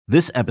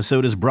This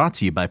episode is brought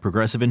to you by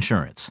Progressive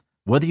Insurance.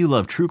 Whether you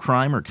love true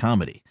crime or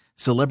comedy,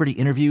 celebrity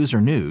interviews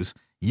or news,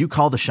 you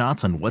call the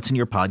shots on what's in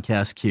your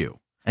podcast queue.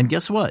 And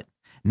guess what?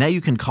 Now you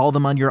can call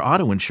them on your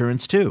auto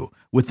insurance too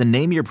with the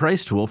Name Your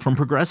Price tool from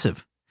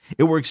Progressive.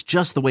 It works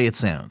just the way it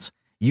sounds.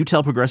 You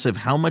tell Progressive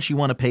how much you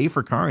want to pay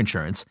for car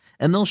insurance,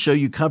 and they'll show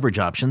you coverage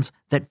options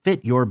that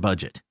fit your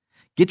budget.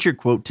 Get your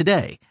quote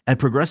today at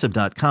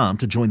Progressive.com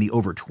to join the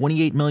over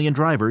 28 million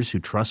drivers who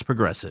trust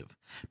Progressive.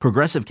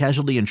 Progressive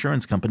Casualty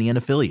Insurance Company and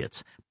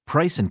Affiliates.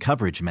 Price and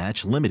coverage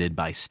match limited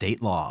by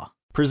state law.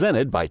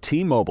 Presented by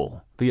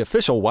T-Mobile, the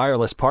official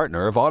wireless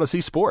partner of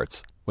Odyssey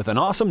Sports. With an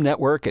awesome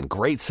network and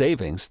great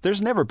savings,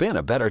 there's never been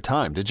a better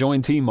time to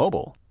join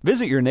T-Mobile.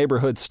 Visit your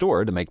neighborhood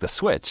store to make the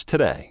switch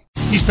today.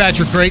 He's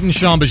Patrick Creighton,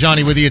 Sean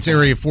Bajani with you. It's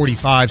Area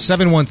 45,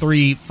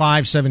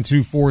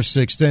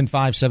 713-572-4610,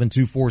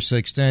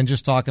 572-4610.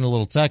 Just talking a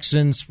little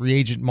Texans, free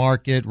agent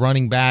market,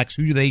 running backs,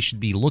 who they should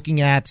be looking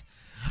at,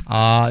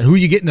 who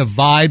you getting a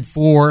vibe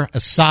for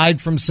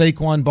aside from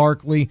Saquon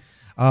Barkley.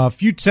 A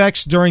few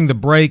texts during the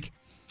break.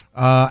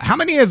 How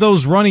many of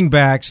those running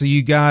backs that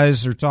you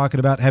guys are talking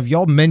about have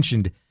y'all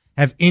mentioned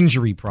have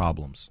injury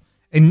problems?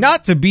 And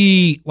not to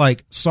be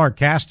like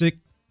sarcastic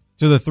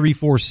to the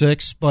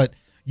 3-4-6, but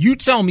you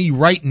tell me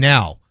right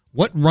now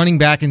what running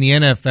back in the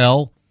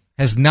NFL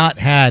has not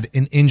had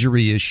an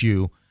injury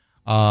issue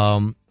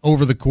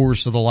over the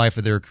course of the life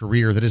of their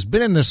career that has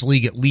been in this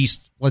league at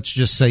least, let's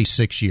just say,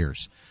 6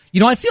 years.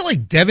 You know, I feel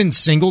like Devin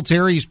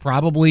Singletary is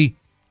probably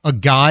a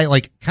guy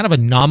like kind of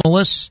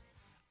anomalous.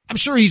 I'm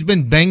sure he's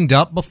been banged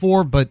up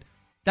before, but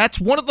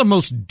that's one of the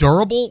most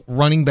durable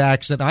running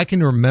backs that I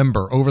can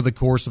remember over the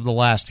course of the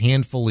last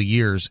handful of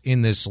years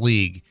in this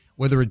league,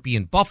 whether it be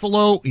in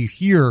Buffalo or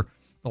here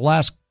the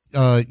last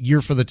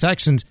year for the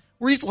Texans,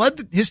 where he's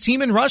led his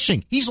team in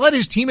rushing. He's led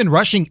his team in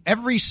rushing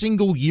every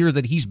single year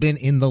that he's been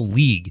in the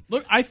league.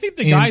 Look, I think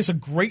the guy's a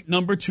great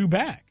number two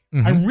back.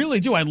 Mm-hmm. I really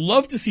do. I'd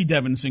love to see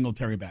Devin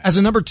Singletary back. As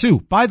a number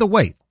two, by the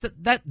way,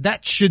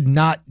 that should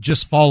not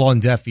just fall on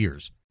deaf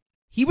ears.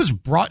 He was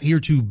brought here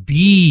to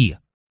be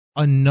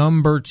a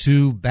number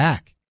two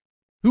back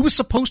who was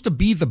supposed to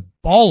be the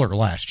baller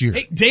last year.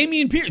 Hey,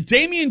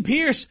 Dameon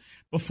Pierce,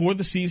 before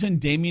the season,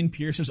 Dameon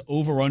Pierce's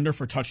over-under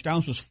for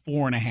touchdowns was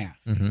 4.5.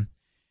 Mm-hmm.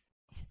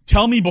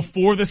 Tell me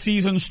before the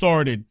season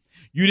started,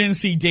 you didn't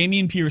see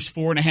Dameon Pierce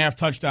 4.5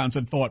 touchdowns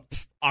and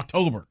thought,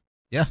 October.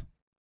 Yeah.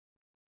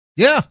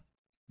 Yeah.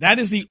 That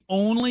is the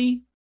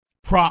only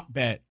prop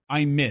bet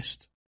I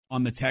missed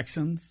on the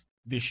Texans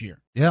this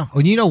year. Yeah.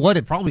 Well, you know what?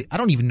 I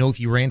don't even know if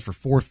you ran for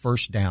 4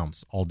 first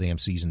downs all damn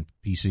season,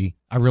 PC.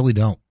 I really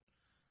don't.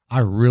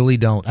 I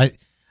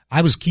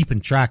was keeping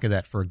track of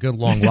that for a good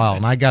long while,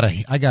 and I got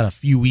a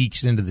few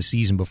weeks into the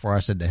season before I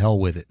said to hell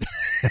with it.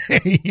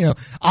 You know,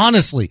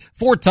 honestly,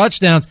 4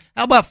 touchdowns.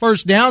 How about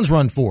first downs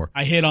run for?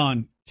 I hit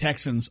on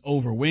Texans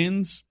over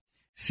wins,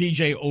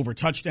 CJ over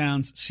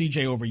touchdowns,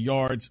 CJ over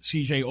yards,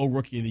 CJ O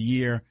Rookie of the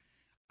Year.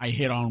 I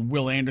hit on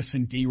Will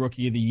Anderson, D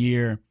Rookie of the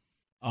Year.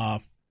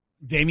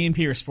 Dameon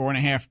Pierce,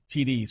 4.5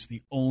 TDs,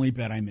 the only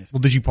bet I missed.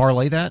 Well, did you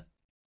parlay that?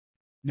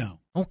 No.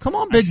 Oh, come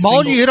on, big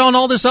ball. You hit on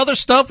all this other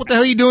stuff. What the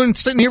hell are you doing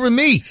sitting here with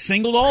me?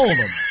 Singled all of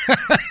them.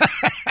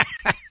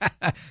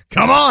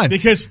 Come on.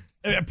 Because,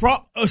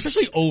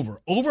 especially over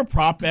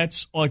prop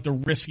bets are like the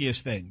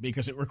riskiest thing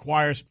because it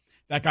requires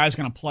that guy's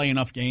going to play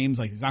enough games.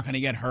 Like he's not going to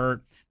get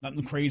hurt.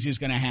 Nothing crazy is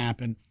going to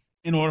happen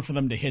in order for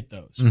them to hit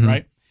those,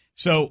 right?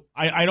 So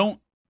I don't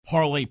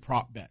parlay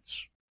prop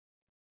bets.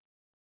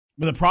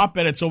 With a prop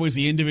bet, it's always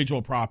the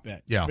individual prop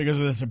bet. Yeah. Because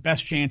it's the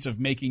best chance of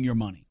making your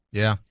money.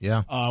 Yeah,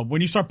 yeah.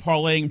 When you start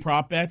parlaying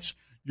prop bets,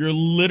 you're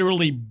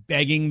literally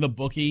begging the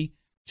bookie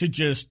to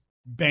just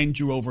bend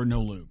you over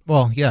no lube.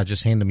 Well, yeah,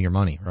 just hand them your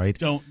money, right?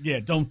 Don't do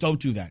that. Don't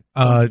do that.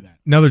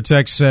 Another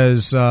text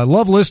says,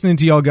 love listening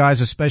to y'all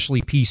guys,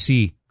 especially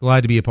PC.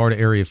 Glad to be a part of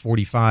Area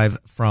 45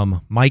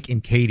 from Mike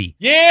and Katie.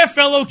 Yeah,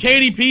 fellow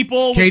Katie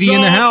people. Katie in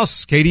the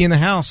house. Katie in the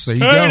house. There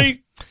you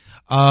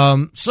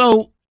go.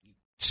 So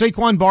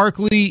Saquon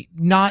Barkley,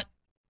 not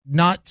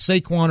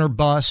Saquon or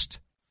bust,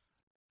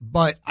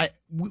 but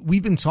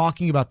we've been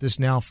talking about this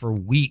now for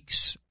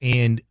weeks,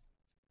 and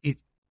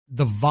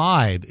the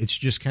vibe, it's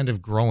just kind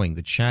of growing.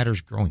 The chatter's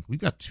growing. We've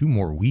got 2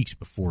 more weeks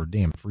before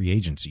damn free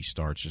agency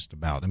starts just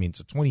about. I mean, it's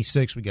a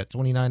 26. We got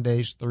 29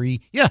 days,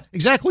 3. Yeah,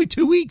 exactly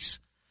 2 weeks.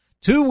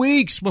 2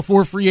 weeks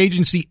before free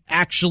agency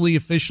actually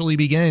officially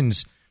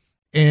begins.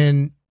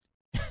 And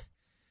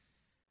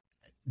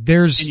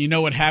And you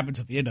know what happens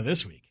at the end of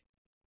this week?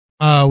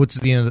 What's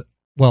the end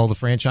of the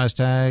franchise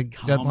tag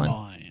Combine.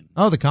 Deadline?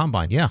 Oh, the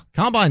Combine, yeah.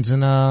 Combine's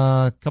in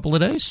a couple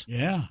of days.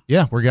 Yeah.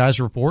 Yeah, where guys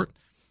report.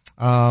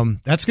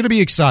 That's going to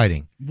be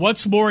exciting.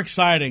 What's more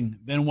exciting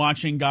than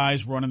watching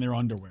guys run in their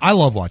underwear? I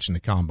love watching the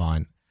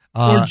Combine.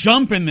 Or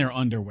jump in their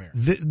underwear.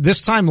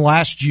 This time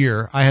last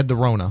year, I had the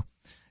Rona,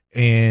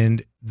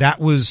 and that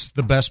was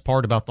the best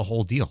part about the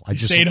whole deal. I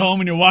stayed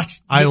home and you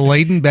watched. I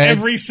laid in bed.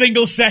 Every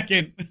single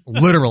second.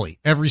 Literally,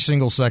 every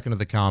single second of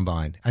the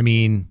Combine. I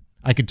mean,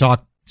 I could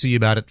talk to you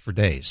about it for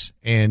days.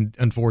 And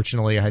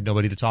unfortunately, I had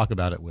nobody to talk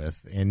about it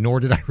with, and nor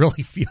did I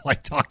really feel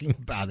like talking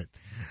about it.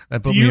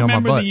 That put Do you me on my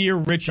remember butt. the year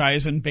Rich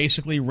Eisen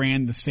basically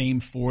ran the same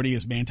 40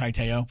 as Manti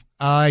Te'o?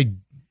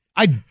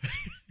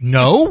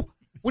 No.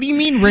 What do you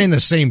mean ran the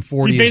same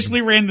 40? He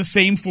basically ran the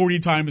same 40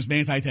 time as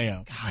Manti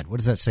Te'o. God, what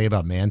does that say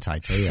about Manti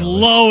Te'o?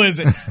 Slow as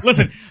it.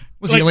 Listen,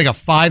 was he like a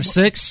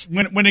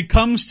 5'6"? When it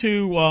comes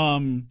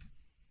to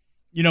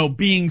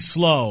being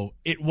slow,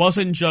 it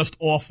wasn't just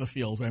off the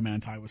field where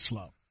Manti was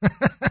slow.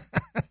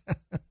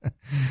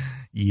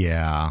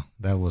 Yeah,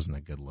 that wasn't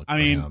a good look. I for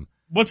mean, him.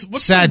 what's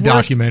sad the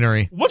worst,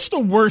 documentary? What's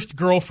the worst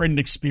girlfriend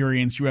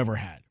experience you ever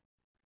had?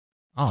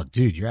 Oh,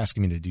 dude, you're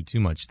asking me to do too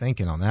much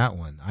thinking on that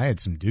one. I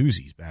had some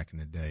doozies back in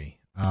the day.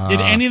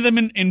 Did any of them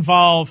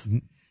involve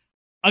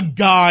a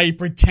guy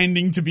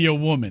pretending to be a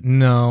woman?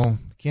 No,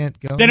 can't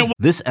go.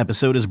 This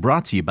episode is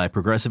brought to you by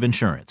Progressive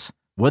Insurance.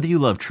 Whether you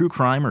love true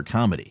crime or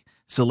comedy,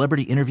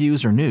 celebrity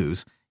interviews or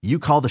news, you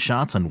call the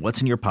shots on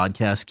what's in your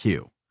podcast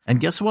queue. And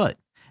guess what?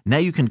 Now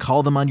you can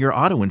call them on your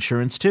auto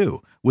insurance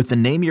too with the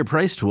Name Your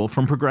Price tool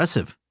from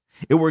Progressive.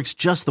 It works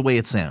just the way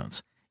it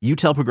sounds. You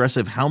tell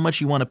Progressive how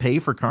much you want to pay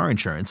for car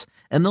insurance,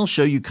 and they'll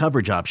show you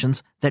coverage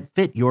options that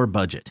fit your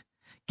budget.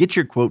 Get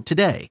your quote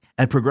today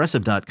at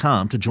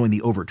Progressive.com to join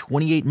the over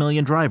 28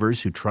 million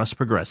drivers who trust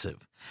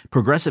Progressive.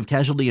 Progressive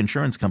Casualty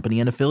Insurance Company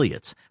and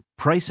Affiliates.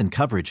 Price and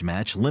coverage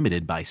match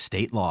limited by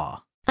state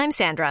law. I'm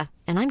Sandra,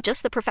 and I'm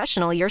just the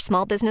professional your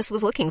small business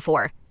was looking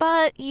for.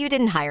 But you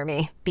didn't hire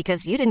me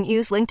because you didn't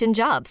use LinkedIn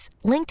Jobs.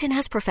 LinkedIn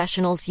has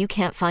professionals you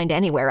can't find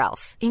anywhere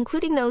else,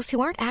 including those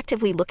who aren't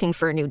actively looking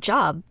for a new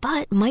job,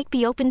 but might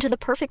be open to the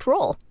perfect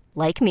role,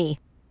 like me.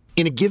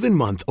 In a given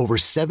month, over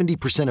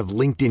 70% of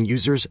LinkedIn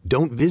users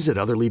don't visit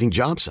other leading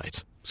job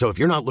sites. So if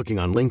you're not looking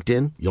on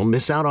LinkedIn, you'll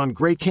miss out on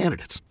great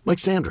candidates like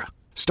Sandra.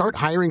 Start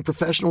hiring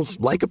professionals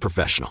like a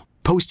professional.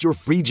 Post your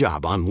free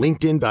job on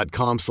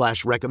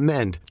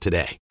linkedin.com/recommend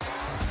today.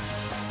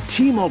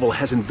 T-Mobile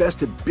has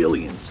invested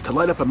billions to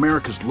light up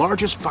America's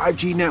largest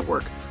 5G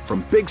network,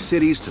 from big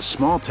cities to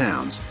small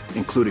towns,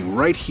 including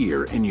right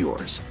here in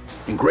yours.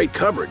 And great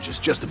coverage is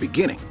just the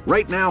beginning.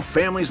 Right now,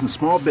 families and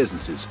small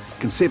businesses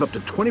can save up to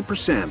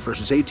 20%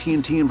 versus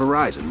AT&T and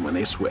Verizon when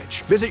they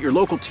switch. Visit your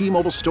local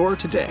T-Mobile store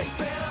today.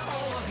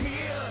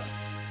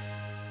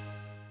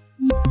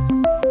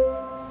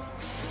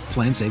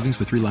 Plan savings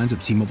with 3 lines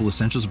of T-Mobile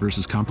Essentials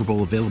versus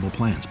comparable available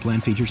plans.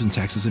 Plan features and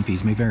taxes and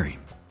fees may vary.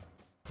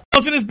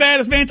 Wasn't as bad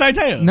as Manti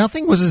Te'o's.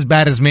 Nothing was as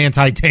bad as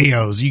Manti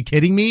Te'o's. Are you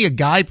kidding me? A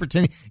guy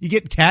pretending you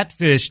get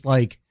catfished,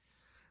 like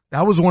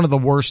that was one of the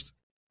worst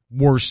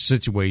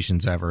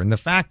situations ever. And the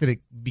fact that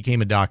it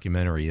became a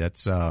documentary,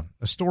 that's a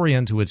story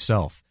unto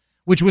itself.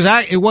 Which was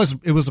it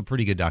was a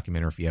pretty good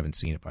documentary if you haven't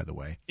seen it, by the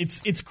way.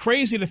 It's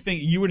crazy to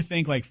think you would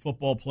think like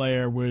football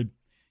player would,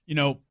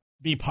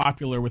 be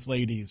popular with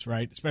ladies,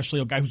 right?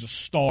 Especially a guy who's a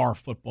star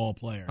football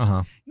player.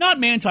 Uh-huh. Not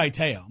Manti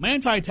Te'o.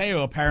 Manti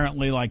Te'o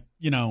apparently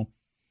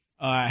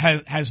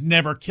has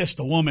never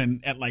kissed a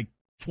woman at like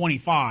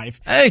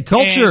 25. Hey,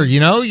 culture,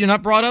 you're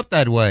not brought up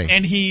that way.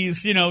 And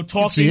he's,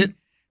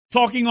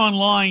 talking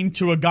online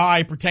to a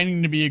guy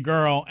pretending to be a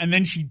girl, and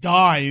then she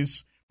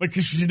dies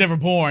because she's never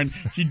born.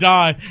 She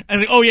died. And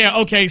like, oh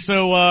yeah, okay,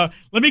 so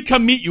let me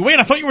come meet you. Wait,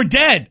 I thought you were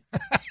dead.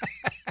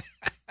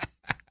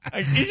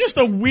 It's just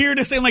the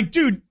weirdest thing. Like,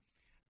 dude,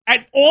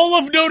 at all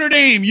of Notre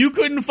Dame, you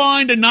couldn't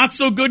find a not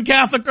so good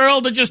Catholic girl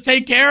to just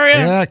take care of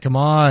you? Yeah, come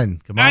on.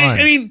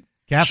 I mean,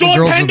 Catholic Shaun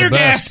girls are the Pendergast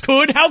best.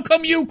 could. How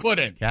come you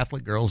couldn't?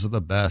 Catholic girls are the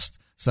best.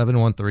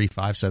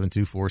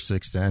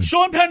 713-572-4610.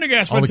 Shaun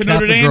Pendergast All went the to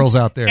Notre Catholic Dame. girls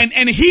out there.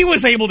 And he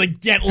was able to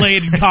get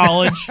laid in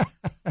college.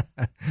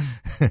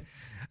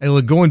 Hey,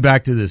 look, going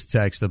back to this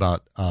text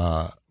about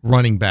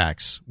running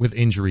backs with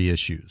injury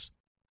issues.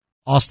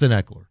 Austin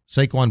Eckler,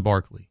 Saquon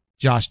Barkley,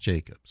 Josh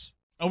Jacobs.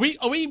 Are we?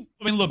 I mean,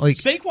 look,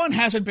 Saquon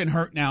hasn't been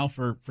hurt now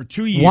for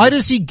 2 years. Why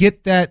does he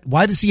get that?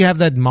 Why does he have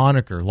that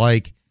moniker?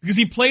 Because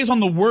he plays on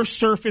the worst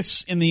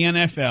surface in the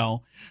NFL,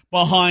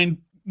 behind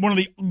one of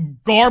the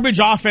garbage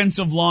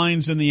offensive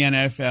lines in the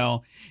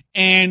NFL,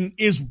 and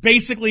is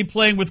basically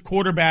playing with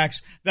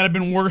quarterbacks that have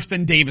been worse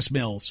than Davis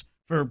Mills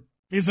for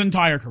his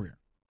entire career.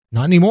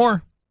 Not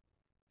anymore.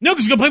 No,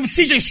 because he's going to play with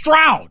C.J.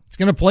 Stroud. It's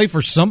going to play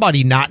for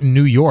somebody not in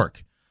New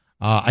York.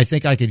 I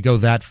think I could go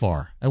that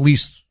far, at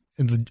least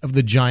of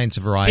the Giants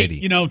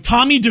variety. Hey,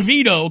 Tommy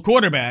DeVito,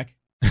 quarterback,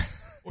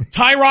 or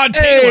Tyrod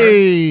Taylor.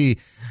 Hey,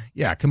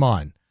 yeah, come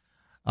on.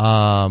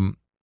 To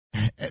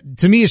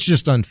me, it's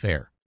just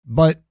unfair.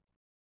 But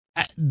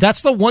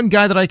that's the one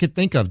guy that I could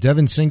think of,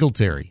 Devin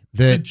Singletary.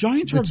 The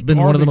Giants that's been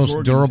one of the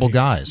most durable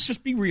guys. Let's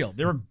just be real.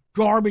 They're a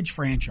garbage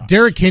franchise.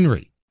 Derrick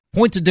Henry.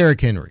 Point to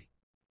Derrick Henry.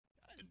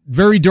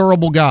 Very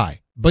durable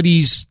guy, but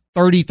he's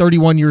 30,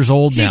 31 years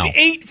old now.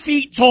 He's 8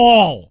 feet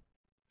tall.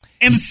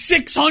 And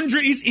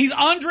 600, he's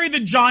Andre the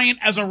Giant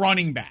as a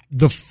running back.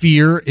 The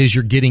fear is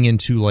you're getting in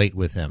too late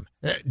with him.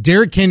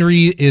 Derrick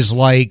Henry is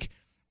like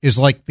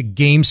the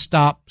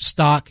GameStop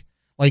stock.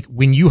 Like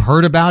when you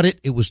heard about it,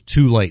 it was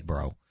too late,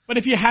 bro. But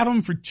if you have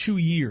him for 2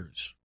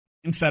 years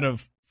instead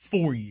of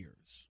 4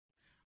 years,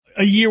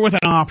 a year with an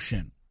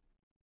option,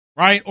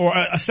 right? Or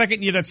a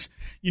second year that's,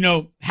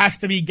 has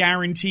to be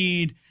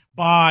guaranteed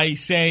by,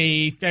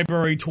 say,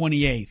 February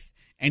 28th,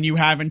 and you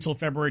have until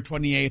February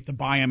 28th to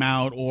buy him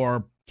out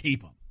or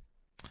keep him.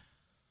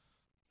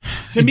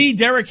 To me,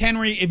 Derrick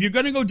Henry, if you're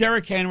going to go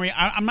Derrick Henry,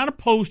 I'm not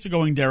opposed to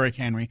going Derrick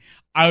Henry.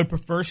 I would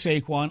prefer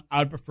Saquon. I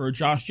would prefer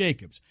Josh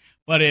Jacobs.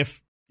 But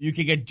if you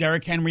could get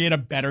Derrick Henry at a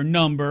better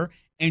number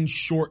and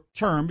short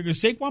term, because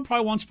Saquon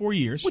probably wants 4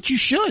 years. Which you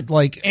should.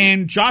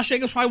 And Josh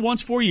Jacobs probably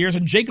wants 4 years,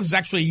 and Jacobs is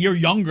actually a year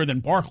younger than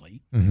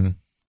Barkley. Mm-hmm.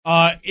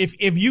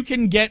 If you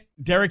can get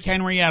Derrick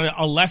Henry at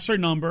a lesser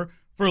number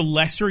for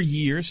lesser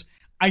years,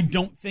 I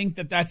don't think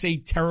that that's a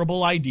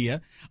terrible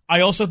idea.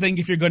 I also think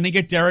if you're going to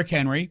get Derrick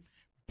Henry,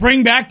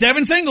 bring back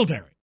Devin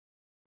Singletary.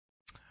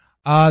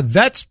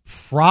 That's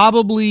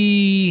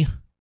probably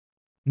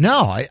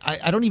no.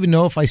 I don't even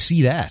know if I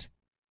see that.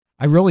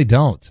 I really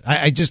don't.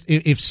 I just,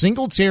 if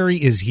Singletary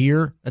is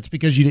here, that's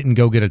because you didn't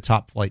go get a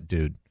top flight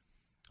dude.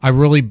 I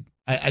believe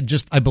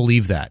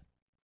that.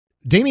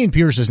 Dameon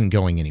Pierce isn't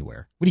going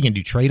anywhere. What are you going to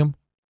do? Trade him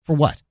for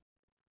what?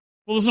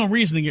 Well, there's no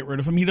reason to get rid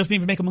of him. He doesn't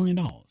even make $1 million.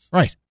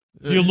 Right.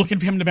 You're looking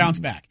for him to bounce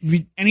back.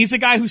 And he's a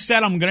guy who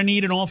said, I'm going to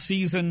need an off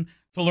season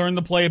to learn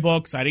the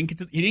playbook. So he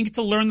didn't get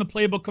to learn the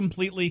playbook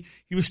completely.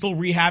 He was still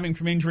rehabbing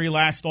from injury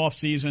last off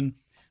season.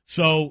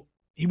 So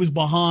he was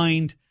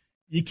behind.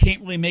 You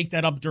can't really make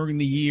that up during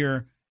the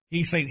year.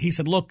 He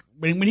said, look,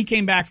 when he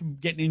came back from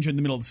getting injured in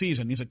the middle of the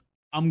season, he's like,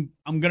 I'm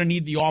going to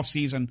need the off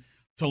season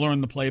to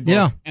learn the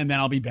playbook, and then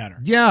I'll be better.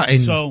 Yeah,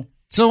 and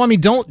so I mean,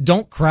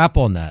 don't crap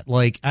on that.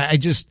 I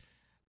just,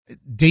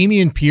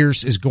 Dameon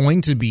Pierce is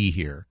going to be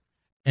here,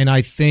 and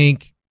I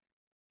think,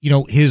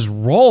 his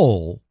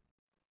role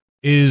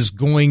is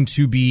going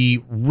to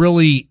be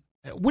really.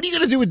 What are you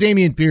going to do with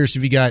Dameon Pierce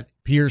if you got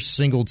Pierce,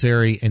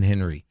 Singletary, and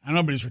Henry? I don't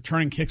know, but he's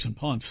returning kicks and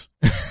punts.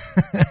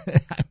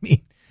 I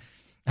mean,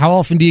 how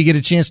often do you get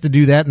a chance to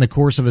do that in the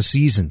course of a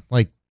season?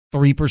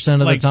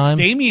 3% of the time?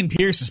 Dameon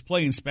Pierce is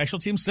playing special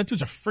teams. That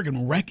dude's a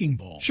friggin' wrecking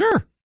ball.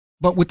 Sure.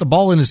 But with the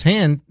ball in his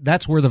hand,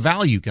 that's where the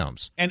value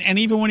comes. And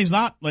even when he's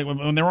not,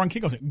 when they're on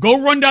kickoffs,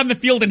 go run down the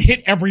field and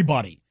hit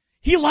everybody.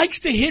 He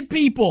likes to hit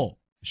people.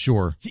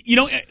 Sure.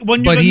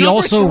 When but he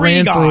also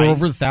ran guy, for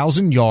over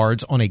 1,000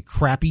 yards on a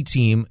crappy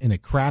team in a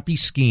crappy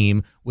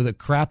scheme with a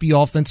crappy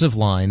offensive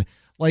line.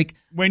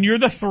 When you're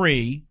the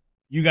 3,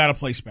 you got to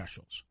play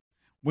specials.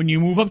 When you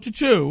move up to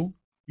 2,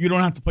 you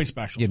don't have to play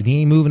specials. Yeah, but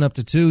he ain't moving up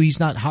to 2. He's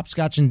not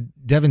hopscotching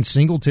Devin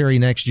Singletary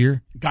next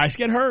year. Guys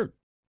get hurt.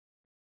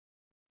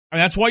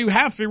 That's why you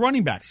have 3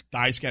 running backs.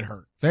 Guys get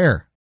hurt.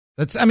 Fair.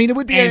 It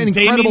would be an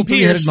incredible Dameon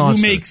three-headed Pierce,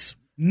 monster. who makes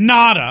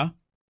nada,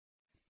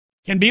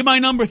 can be my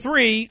number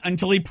 3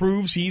 until he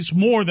proves he's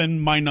more than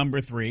my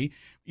number 3,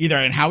 either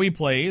in how he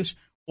plays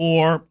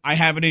or I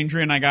have an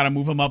injury and I got to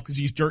move him up because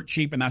he's dirt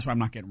cheap, and that's why I'm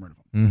not getting rid of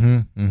him.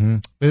 Mm-hmm.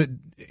 Mm-hmm.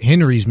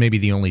 Henry's maybe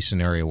the only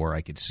scenario where I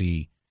could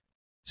see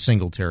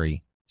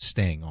Singletary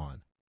staying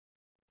on.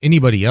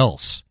 Anybody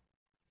else?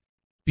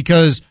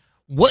 Because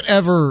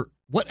whatever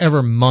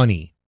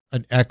money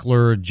an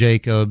Eckler,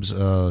 Jacobs,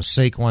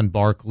 Saquon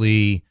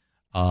Barkley,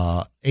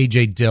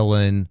 A.J.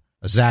 Dillon,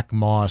 Zach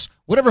Moss,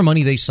 whatever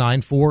money they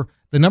signed for,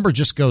 the number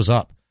just goes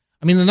up.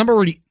 I mean, the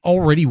number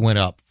already went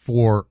up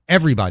for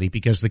everybody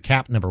because the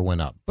cap number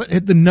went up. But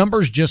the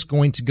number's just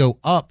going to go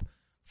up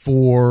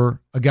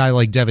for a guy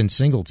like Devin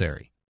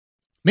Singletary.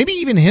 Maybe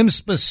even him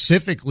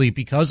specifically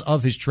because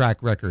of his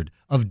track record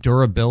of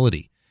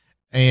durability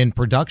and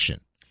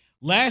production.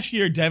 Last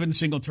year, Devin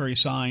Singletary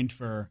signed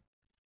for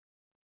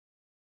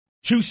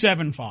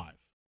 $275.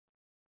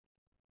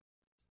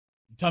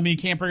 You tell me you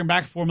can't bring him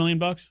back for $4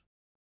 million?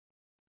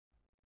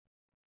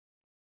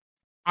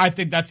 I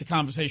think that's a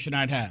conversation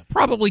I'd have.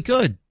 Probably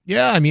could.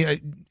 Yeah, I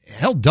mean,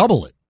 hell,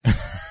 double it.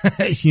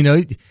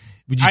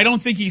 I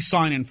don't think he's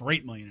signing for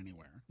 $8 million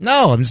anywhere.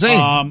 No, I'm saying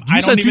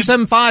you said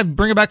 275,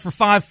 bring it back for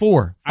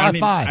 5.4,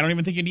 5.5. I don't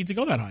even think you need to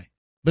go that high.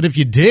 But if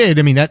you did,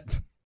 I mean,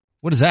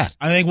 what is that?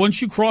 I think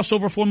once you cross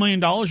over $4 million,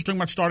 you're talking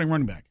about starting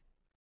running back.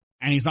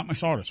 And he's not my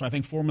starter, so I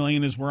think $4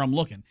 million is where I'm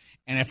looking.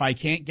 And if I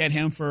can't get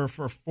him for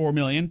 $4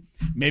 million,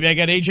 maybe I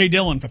get A.J.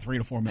 Dillon for $3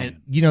 to $4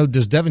 million. And,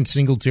 does Devin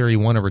Singletary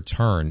want to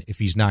return if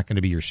he's not going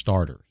to be your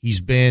starter?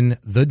 He's been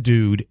the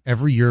dude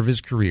every year of his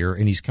career,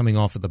 and he's coming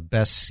off of the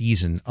best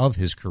season of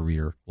his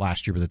career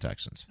last year with the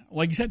Texans.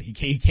 Like you said,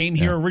 he came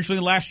here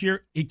originally last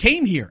year. He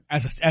came here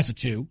as a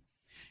 2.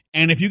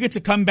 And if you get to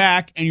come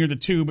back and you're the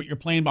 2, but you're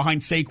playing behind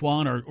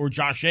Saquon or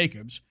Josh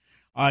Jacobs,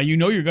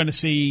 you're going to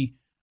see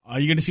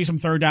some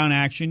third down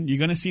action. You're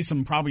going to see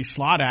some probably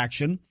slot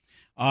action,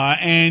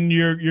 and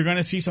you're going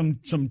to see some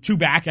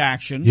 2-back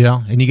action.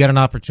 Yeah, and you got an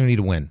opportunity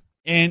to win.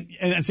 And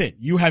that's it.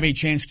 You have a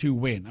chance to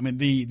win. I mean,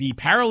 the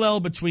parallel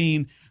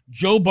between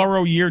Joe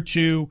Burrow year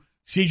 2,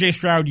 C.J.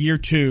 Stroud year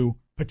 2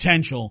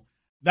 potential,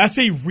 that's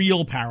a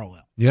real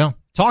parallel. Yeah,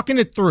 talking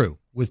it through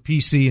with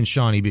PC and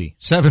Shawnee B.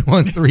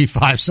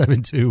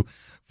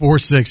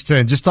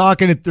 713-572-4610. Just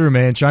talking it through,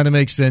 man. Trying to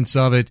make sense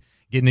of it.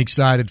 Getting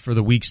excited for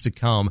the weeks to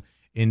come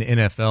in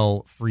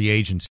NFL free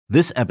agency.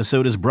 This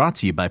episode is brought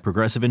to you by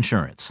Progressive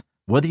Insurance.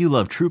 Whether you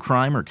love true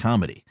crime or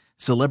comedy,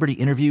 celebrity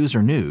interviews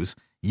or news,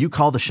 you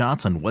call the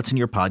shots on what's in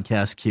your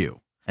podcast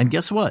queue. And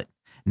guess what?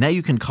 Now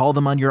you can call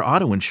them on your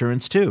auto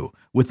insurance too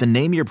with the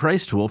Name Your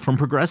Price tool from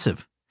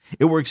Progressive.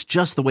 It works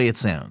just the way it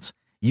sounds.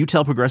 You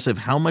tell Progressive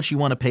how much you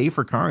want to pay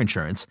for car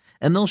insurance,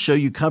 and they'll show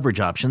you coverage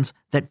options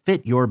that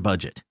fit your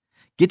budget.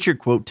 Get your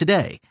quote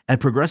today at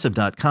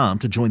Progressive.com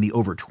to join the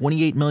over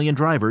 28 million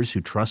drivers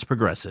who trust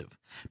Progressive.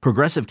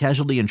 Progressive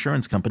Casualty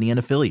Insurance Company and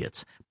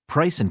Affiliates.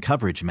 Price and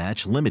coverage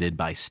match limited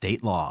by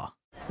state law.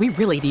 We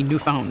really need new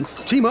phones.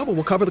 T-Mobile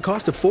will cover the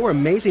cost of 4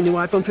 amazing new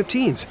iPhone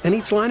 15s, and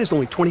each line is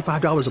only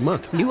 $25 a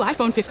month. New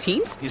iPhone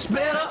 15s? It's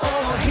better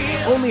over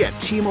here. Only at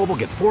T-Mobile,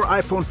 get 4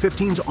 iPhone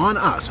 15s on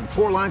us and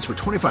 4 lines for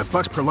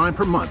 $25 per line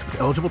per month with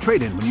eligible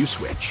trade-in when you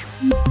switch.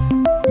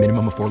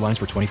 Minimum of 4 lines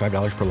for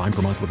 $25 per line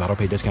per month with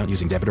autopay discount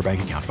using debit or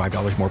bank account.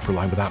 $5 more per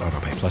line without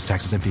autopay, plus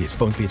taxes and fees.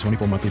 Phone fee at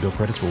 24 monthly bill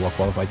credits for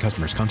well-qualified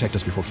customers. Contact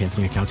us before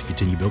canceling account to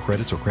continue bill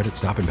credits or credit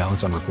stop and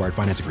balance on required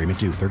finance agreement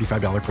due.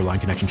 $35 per line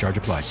connection charge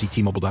applies. See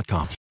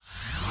T-Mobile.com.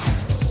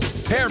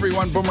 Hey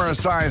everyone, Boomer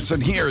Esiason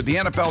here. The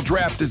NFL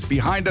draft is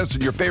behind us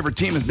and your favorite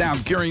team is now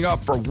gearing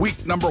up for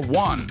week number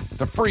 1.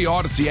 The free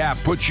Odyssey app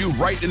puts you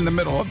right in the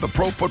middle of the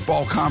pro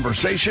football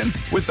conversation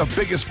with the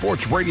biggest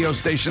sports radio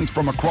stations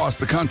from across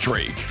the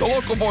country. The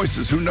local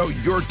voices who know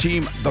your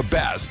team the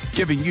best,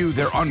 giving you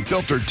their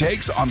unfiltered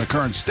takes on the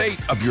current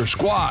state of your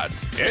squad.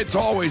 It's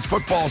always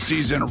football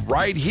season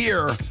right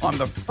here on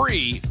the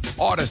free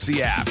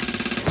Odyssey app.